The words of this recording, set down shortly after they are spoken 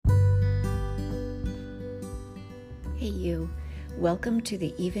Hey you, welcome to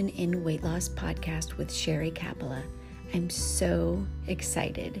the Even in Weight Loss podcast with Sherry Capella. I'm so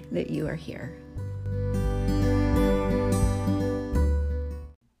excited that you are here.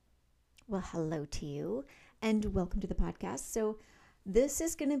 Well, hello to you and welcome to the podcast. So this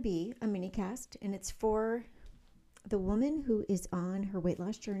is going to be a mini cast and it's for the woman who is on her weight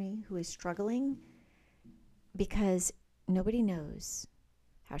loss journey, who is struggling because nobody knows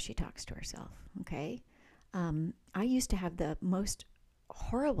how she talks to herself, okay? I used to have the most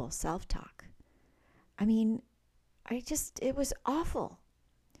horrible self-talk. I mean, it was awful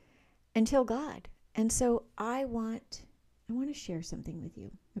until God. And so I want to share something with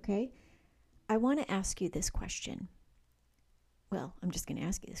you, okay? I want to ask you this question. Well, I'm just going to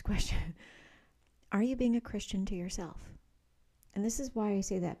ask you this question. Are you being a Christian to yourself? And this is why I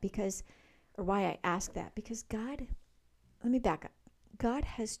say that why I ask that, because God, let me back up. God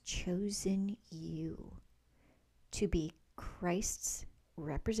has chosen you to be Christ's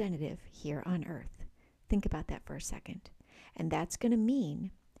representative here on earth. Think about that for a second. And that's going to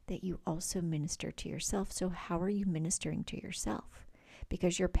mean that you also minister to yourself. So how are you ministering to yourself?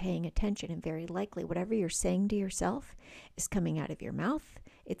 Because you're paying attention, and very likely whatever you're saying to yourself is coming out of your mouth.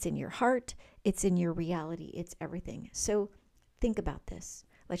 It's in your heart. It's in your reality. It's everything. So think about this.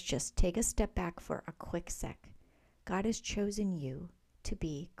 Let's just take a step back for a quick sec. God has chosen you to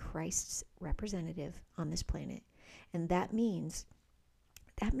be Christ's representative on this planet. And that means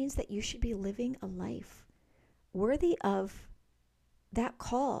that you should be living a life worthy of that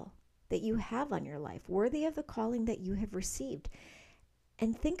call that you have on your life, worthy of the calling that you have received.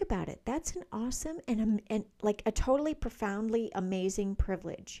 And think about it. That's an awesome and like a totally profoundly amazing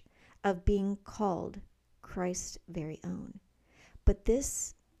privilege of being called Christ's very own. But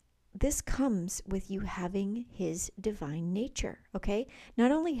this comes with you having his divine nature, okay?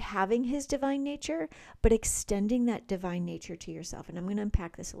 Not only having his divine nature, but extending that divine nature to yourself. And I'm going to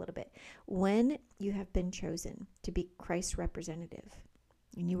unpack this a little bit. When you have been chosen to be Christ's representative,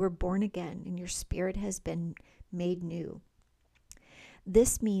 and you were born again, and your spirit has been made new,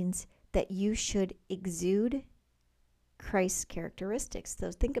 this means that you should exude Christ's characteristics.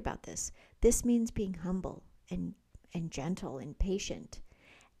 So think about this. This means being humble and gentle and patient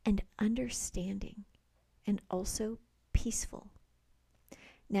and understanding, and also peaceful.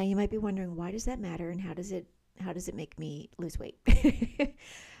 Now you might be wondering, why does that matter, and how does it make me lose weight?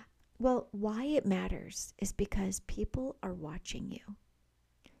 Well, why it matters is because people are watching you.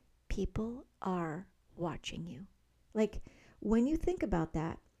 People are watching you. Like when you think about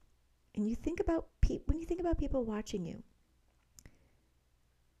that, and when you think about people watching you,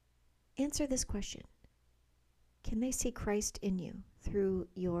 answer this question. Can they see Christ in you through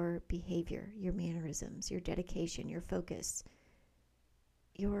your behavior, your mannerisms, your dedication, your focus,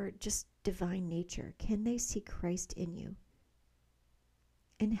 your just divine nature? Can they see Christ in you?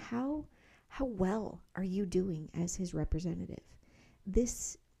 And how well are you doing as his representative?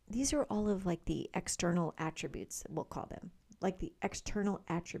 These are all of like the external attributes, we'll call them, like the external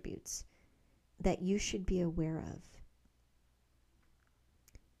attributes that you should be aware of.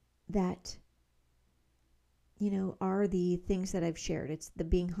 That are the things that I've shared. It's the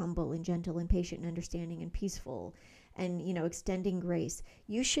being humble and gentle and patient and understanding and peaceful and, extending grace.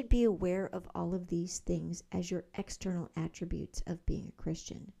 You should be aware of all of these things as your external attributes of being a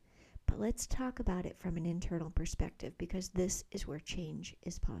Christian. But let's talk about it from an internal perspective, because this is where change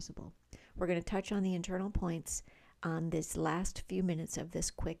is possible. We're going to touch on the internal points on this last few minutes of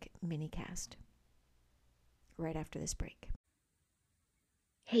this quick mini cast right after this break.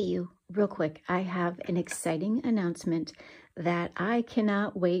 Hey you, real quick, I have an exciting announcement that I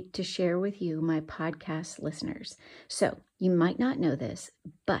cannot wait to share with you, my podcast listeners. So you might not know this,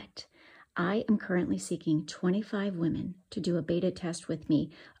 but I am currently seeking 25 women to do a beta test with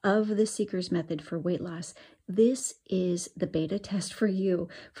me of the Seeker's Method for weight loss. This is the beta test for you,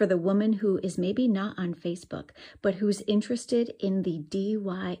 for the woman who is maybe not on Facebook, but who's interested in the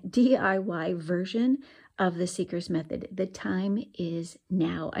DIY version of the Seeker's Method. The time is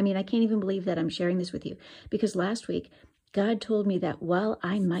now. I mean, I can't even believe that I'm sharing this with you, because last week, God told me that while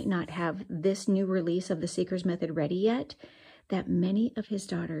I might not have this new release of the Seeker's Method ready yet, that many of his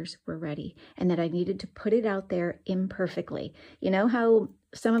daughters were ready, and that I needed to put it out there imperfectly. You know how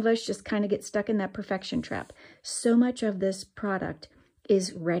some of us just kind of get stuck in that perfection trap? So much of this product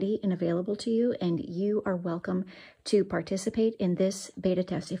is ready and available to you, and you are welcome to participate in this beta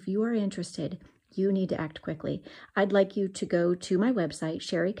test. If you are interested, you need to act quickly. I'd like you to go to my website,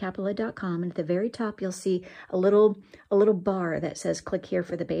 sherrycapella.com, and at the very top, you'll see a little bar that says click here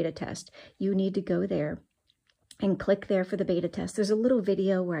for the beta test. You need to go there and click there for the beta test. There's a little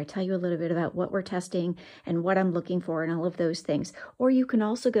video where I tell you a little bit about what we're testing and what I'm looking for and all of those things. Or you can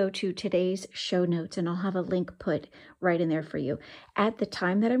also go to today's show notes and I'll have a link put right in there for you. At the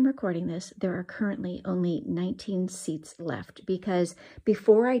time that I'm recording this, there are currently only 19 seats left because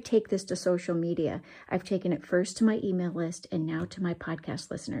before I take this to social media, I've taken it first to my email list and now to my podcast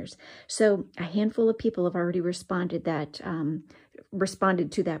listeners. So a handful of people have already responded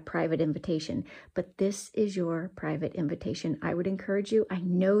to that private invitation, but this is your private invitation. I would encourage you. I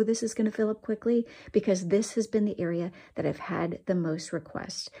know this is going to fill up quickly because this has been the area that I've had the most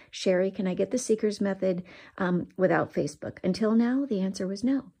requests. Sherry, can I get the Seekers Method without Facebook? Until now, the answer was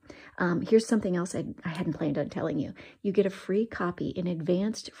no. Here's something else I hadn't planned on telling you. You get a free copy, an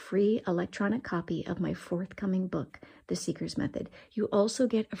advanced free electronic copy of my forthcoming book, The Seekers Method. You also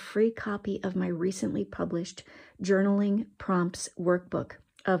get a free copy of my recently published journaling prompts workbook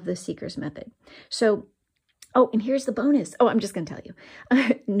of The Seekers Method. So, oh, and here's the bonus. Oh, I'm just going to tell you.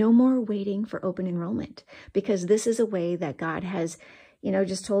 No more waiting for open enrollment because this is a way that God has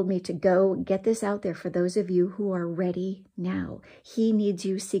just told me to go get this out there for those of you who are ready now. He needs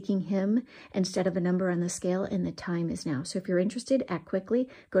you seeking him instead of a number on the scale, and the time is now. So if you're interested, act quickly.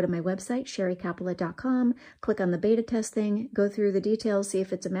 Go to my website, sherrycapola.com, click on the beta test thing, go through the details, see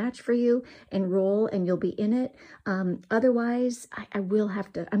if it's a match for you, enroll, and you'll be in it. Otherwise, I'm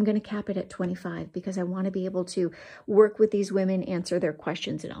going to cap it at 25 because I want to be able to work with these women, answer their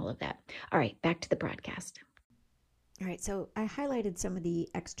questions and all of that. All right, back to the broadcast. All right, so I highlighted some of the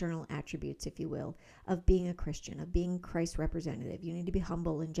external attributes, if you will, of being a Christian, of being Christ's representative. You need to be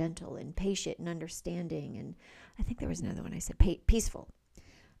humble and gentle and patient and understanding. And I think there was another one I said, peaceful.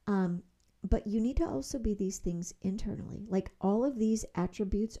 But you need to also be these things internally. Like all of these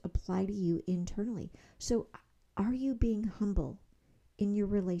attributes apply to you internally. So are you being humble in your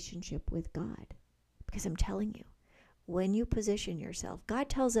relationship with God? Because I'm telling you, when you position yourself, God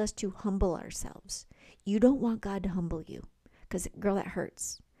tells us to humble ourselves. You don't want God to humble you because, girl, that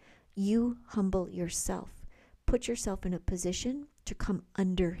hurts. You humble yourself. Put yourself in a position to come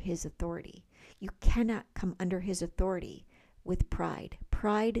under his authority. You cannot come under his authority with pride.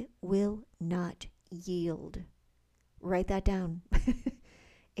 Pride will not yield. Write that down.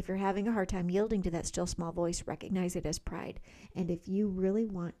 If you're having a hard time yielding to that still small voice, recognize it as pride. And if you really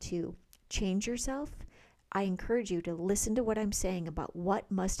want to change yourself, I encourage you to listen to what I'm saying about what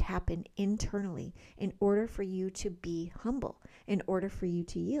must happen internally in order for you to be humble, in order for you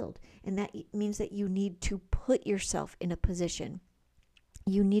to yield. And that means that you need to put yourself in a position.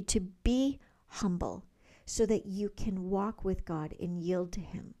 You need to be humble so that you can walk with God and yield to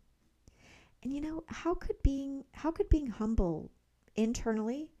him. And how could being humble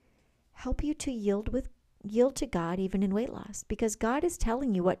internally help you to yield to God even in weight loss? Because God is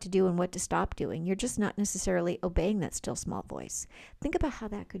telling you what to do and what to stop doing. You're just not necessarily obeying that still small voice. Think about how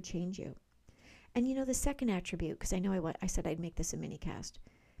that could change you. And the second attribute, because I know I said I'd make this a mini cast.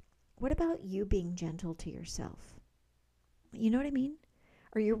 What about you being gentle to yourself? You know what I mean?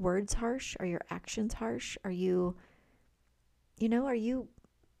 Are your words harsh? Are your actions harsh? Are you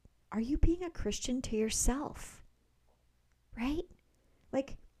being a Christian to yourself? Right?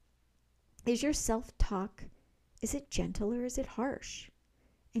 Like, is your self-talk, is it gentle or is it harsh?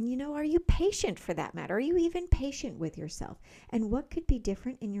 And are you patient for that matter? Are you even patient with yourself? And what could be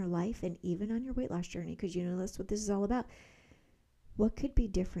different in your life and even on your weight loss journey? Because that's what this is all about. What could be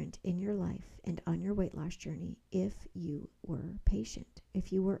different in your life and on your weight loss journey if you were patient,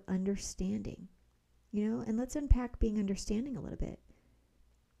 if you were understanding? And let's unpack being understanding a little bit.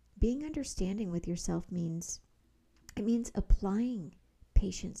 Being understanding with yourself means applying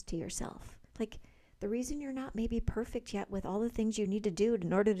patience to yourself. Like, the reason you're not maybe perfect yet with all the things you need to do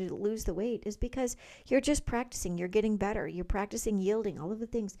in order to lose the weight is because you're just practicing. You're getting better. You're practicing yielding, all of the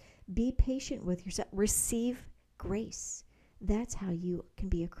things. Be patient with yourself. Receive grace. That's how you can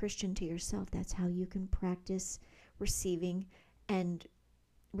be a Christian to yourself. That's how you can practice receiving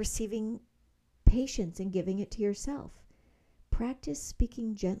patience and giving it to yourself. Practice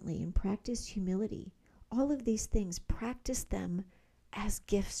speaking gently and practice humility. All of these things, practice them as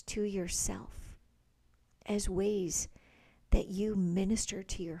gifts to yourself, as ways that you minister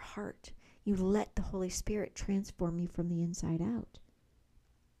to your heart. You let the Holy Spirit transform you from the inside out.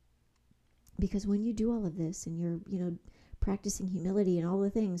 Because when you do all of this and you're, practicing humility and all the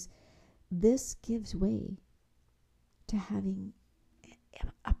things, this gives way to having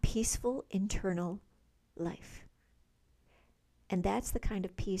a peaceful internal life. And that's the kind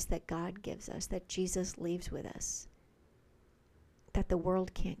of peace that God gives us, that Jesus leaves with us, that the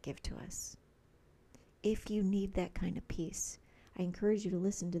world can't give to us. If you need that kind of peace, I encourage you to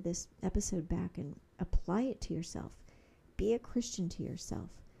listen to this episode back and apply it to yourself. Be a Christian to yourself.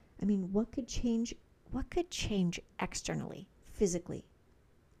 I mean, what could change externally, physically,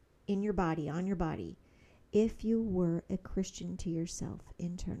 in your body, on your body, if you were a Christian to yourself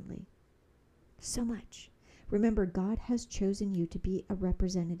internally? So much. Remember, God has chosen you to be a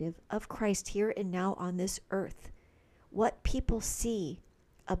representative of Christ here and now on this earth. What people see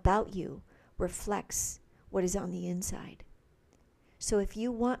about you reflects what is on the inside. So if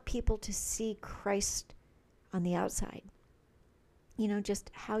you want people to see Christ on the outside, just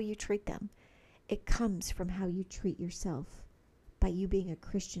how you treat them, it comes from how you treat yourself. By you being a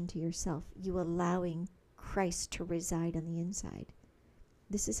Christian to yourself, you allowing Christ to reside on the inside.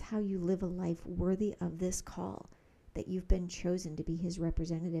 This is how you live a life worthy of this call, that you've been chosen to be his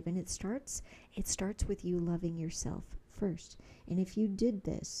representative. And it starts with you loving yourself first. And if you did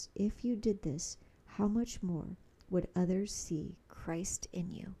this, how much more would others see Christ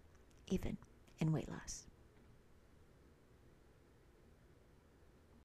in you, even in weight loss?